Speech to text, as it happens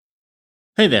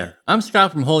Hey there, I'm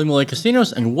Scott from Holy Moly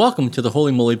Casinos, and welcome to the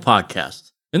Holy Moly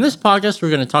Podcast. In this podcast, we're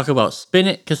going to talk about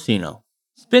Spinit Casino.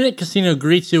 Spinit Casino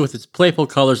greets you with its playful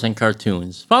colors and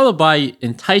cartoons, followed by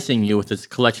enticing you with its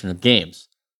collection of games.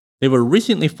 They were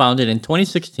recently founded in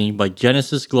 2016 by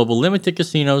Genesis Global Limited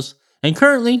Casinos, and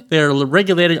currently they are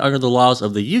regulated under the laws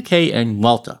of the UK and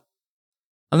Malta.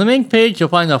 On the main page, you'll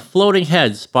find a floating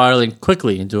head spiraling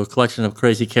quickly into a collection of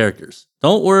crazy characters.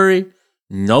 Don't worry,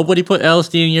 nobody put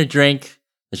LSD in your drink.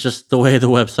 It's just the way the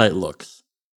website looks.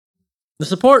 The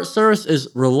support service is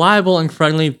reliable and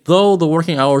friendly, though the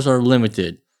working hours are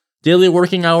limited. Daily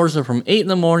working hours are from 8 in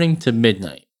the morning to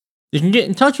midnight. You can get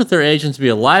in touch with their agents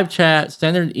via live chat,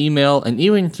 standard email, and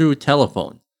even through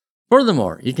telephone.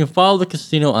 Furthermore, you can follow the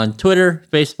casino on Twitter,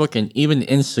 Facebook, and even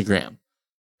Instagram.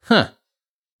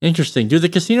 Interesting. Do the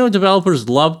casino developers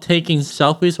love taking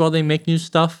selfies while they make new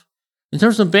stuff? In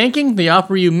terms of banking, they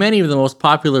offer you many of the most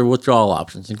popular withdrawal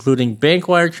options, including bank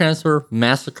wire transfer,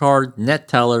 MasterCard,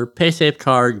 NetTeller, PaySafe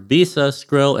Card, Visa,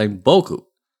 Skrill, and Boku.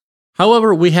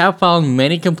 However, we have found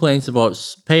many complaints about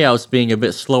payouts being a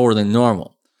bit slower than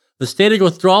normal. The stated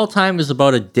withdrawal time is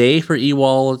about a day for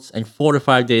e-wallets and 4 to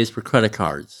 5 days for credit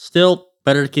cards. Still,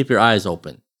 better to keep your eyes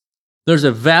open. There's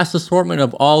a vast assortment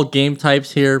of all game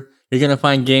types here. You're going to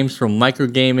find games from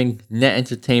microgaming, net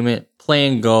entertainment, Play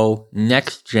and Go,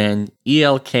 Next Gen,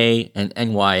 ELK, and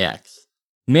NYX.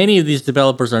 Many of these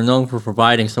developers are known for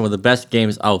providing some of the best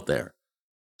games out there.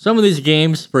 Some of these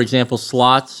games, for example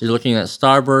slots, you're looking at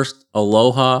Starburst,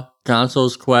 Aloha,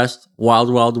 Gonzo's Quest, Wild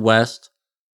Wild West.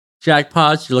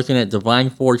 Jackpots, you're looking at Divine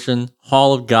Fortune,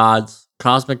 Hall of Gods,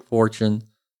 Cosmic Fortune.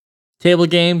 Table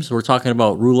games, we're talking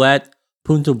about Roulette,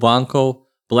 Punto Banco,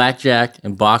 Blackjack,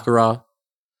 and Baccarat.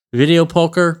 Video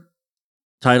poker,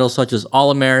 titles such as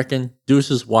All-American,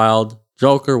 Deuces Wild,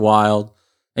 Joker Wild,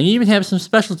 and you even have some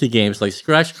specialty games like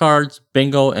Scratch Cards,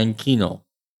 Bingo, and Keno.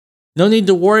 No need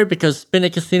to worry because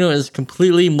Spinit Casino is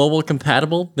completely mobile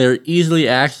compatible. They're easily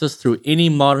accessed through any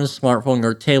modern smartphone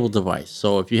or table device,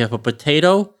 so if you have a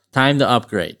potato, time to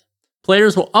upgrade.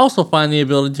 Players will also find the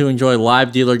ability to enjoy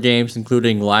live dealer games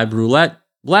including Live Roulette,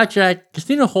 Blackjack,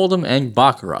 Casino Hold'em, and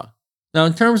Baccarat. Now,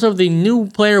 in terms of the new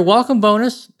player welcome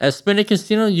bonus, at Spinit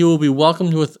Casino, you will be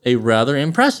welcomed with a rather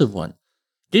impressive one.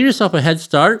 Give yourself a head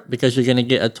start because you're going to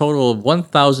get a total of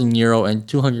 €1,000 and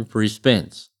 200 free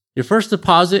spins. Your first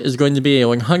deposit is going to be a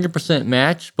 100%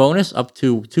 match bonus up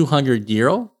to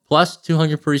 €200, plus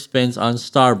 200 free spins on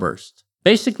Starburst.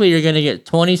 Basically, you're going to get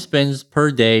 20 spins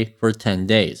per day for 10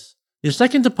 days. Your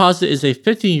second deposit is a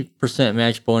 50%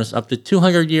 match bonus up to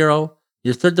 €200.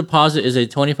 Your third deposit is a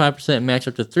 25% match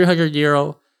up to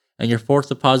 €300, and your fourth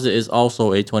deposit is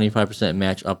also a 25%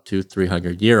 match up to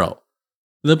 €300.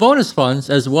 The bonus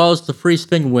funds, as well as the free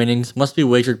spin winnings, must be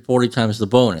wagered 40 times the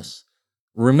bonus.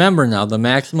 Remember now, the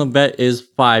maximum bet is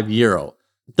 €5.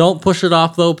 Don't push it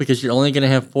off though, because you're only going to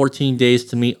have 14 days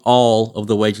to meet all of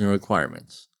the wagering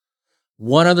requirements.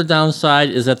 One other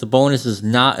downside is that the bonus is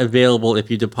not available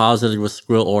if you deposited with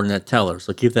Skrill or NetTeller,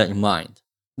 so keep that in mind.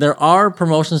 There are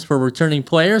promotions for returning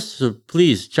players, so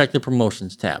please check the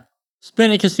promotions tab.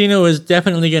 Spinit Casino is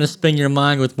definitely going to spin your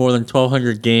mind with more than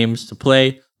 1,200 games to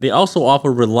play. They also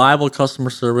offer reliable customer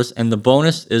service, and the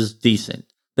bonus is decent.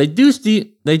 They do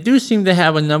seem to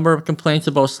have a number of complaints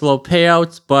about slow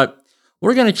payouts, but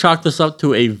we're going to chalk this up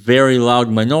to a very loud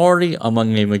minority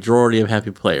among a majority of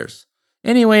happy players.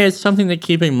 Anyway, it's something to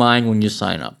keep in mind when you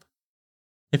sign up.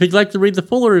 If you'd like to read the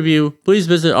full review, please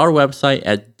visit our website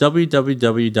at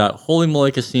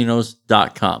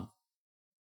www.holymollycasinos.com.